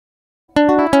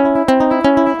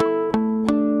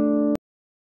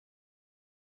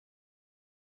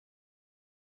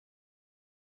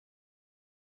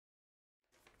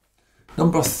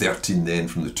Number 13 then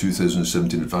from the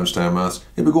 2017 Advanced Higher Maths.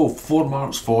 Here we go, 4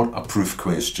 marks for a proof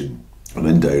question. An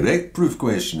indirect proof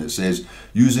question. It says,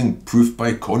 using proof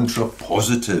by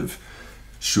contrapositive,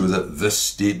 show that this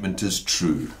statement is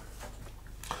true.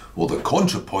 Well, the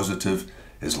contrapositive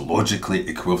is logically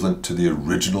equivalent to the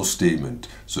original statement.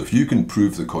 So if you can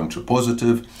prove the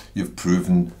contrapositive, you've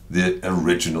proven the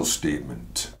original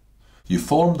statement. You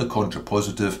form the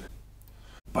contrapositive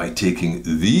by taking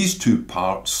these two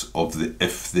parts of the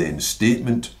if-then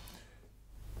statement,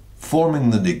 forming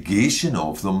the negation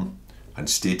of them, and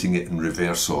stating it in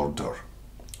reverse order.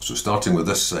 So starting with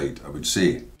this side, I would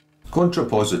say,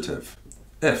 contrapositive,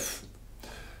 if,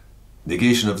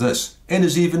 negation of this, n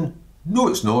is even, no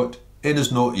it's not, n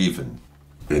is not even,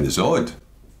 n is odd.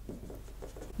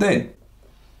 Then,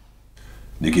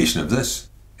 negation of this,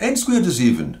 n squared is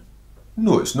even,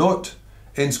 no it's not,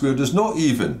 n squared is not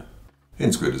even,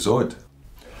 n squared is odd.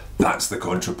 That's the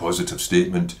contrapositive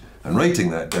statement, and writing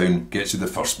that down gets you the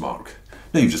first mark.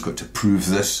 Now you've just got to prove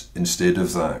this instead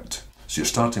of that. So you're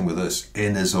starting with this,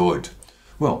 n is odd.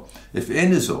 Well, if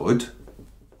n is odd,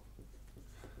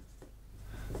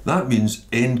 that means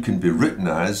n can be written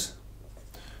as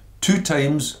 2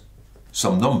 times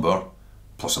some number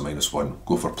plus or minus 1.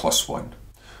 Go for plus 1,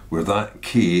 where that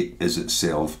k is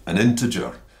itself an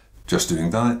integer. Just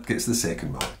doing that gets the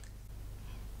second mark.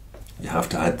 You have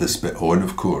to add this bit on,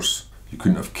 of course. You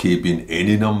couldn't have k being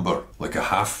any number, like a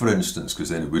half for instance, because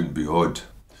then it wouldn't be odd.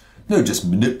 Now just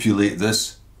manipulate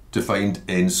this to find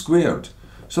n squared.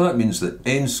 So that means that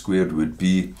n squared would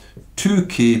be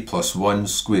 2k plus 1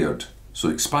 squared. So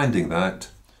expanding that,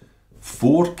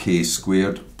 4k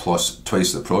squared plus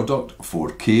twice the product,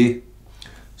 4k,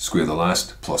 square the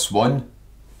last, plus 1.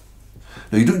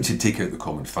 Now you don't need to take out the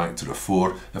common factor of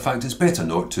 4. In fact, it's better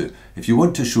not to. If you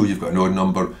want to show you've got an odd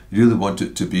number, you really want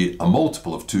it to be a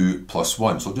multiple of 2 plus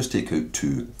 1. So I'll just take out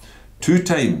 2. 2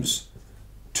 times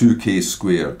 2k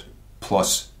squared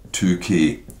plus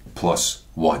 2k plus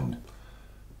 1.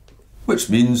 Which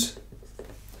means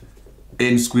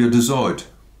n squared is odd,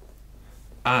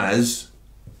 as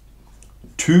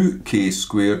 2k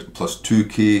squared plus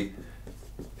 2k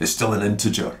is still an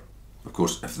integer. Of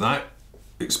course, if that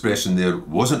expression there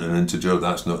wasn't an integer,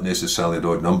 that's not necessarily an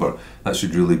odd number. That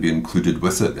should really be included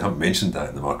with it. They haven't mentioned that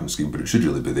in the marking scheme, but it should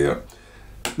really be there.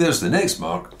 There's the next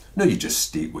mark. Now you just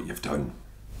state what you've done.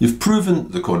 You've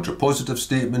proven the contrapositive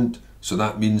statement, so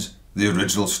that means the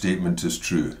original statement is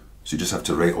true. So you just have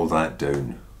to write all that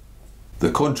down. The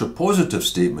contrapositive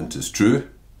statement is true,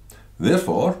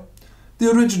 therefore the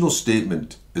original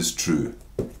statement is true.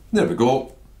 There we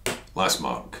go, last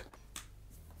mark.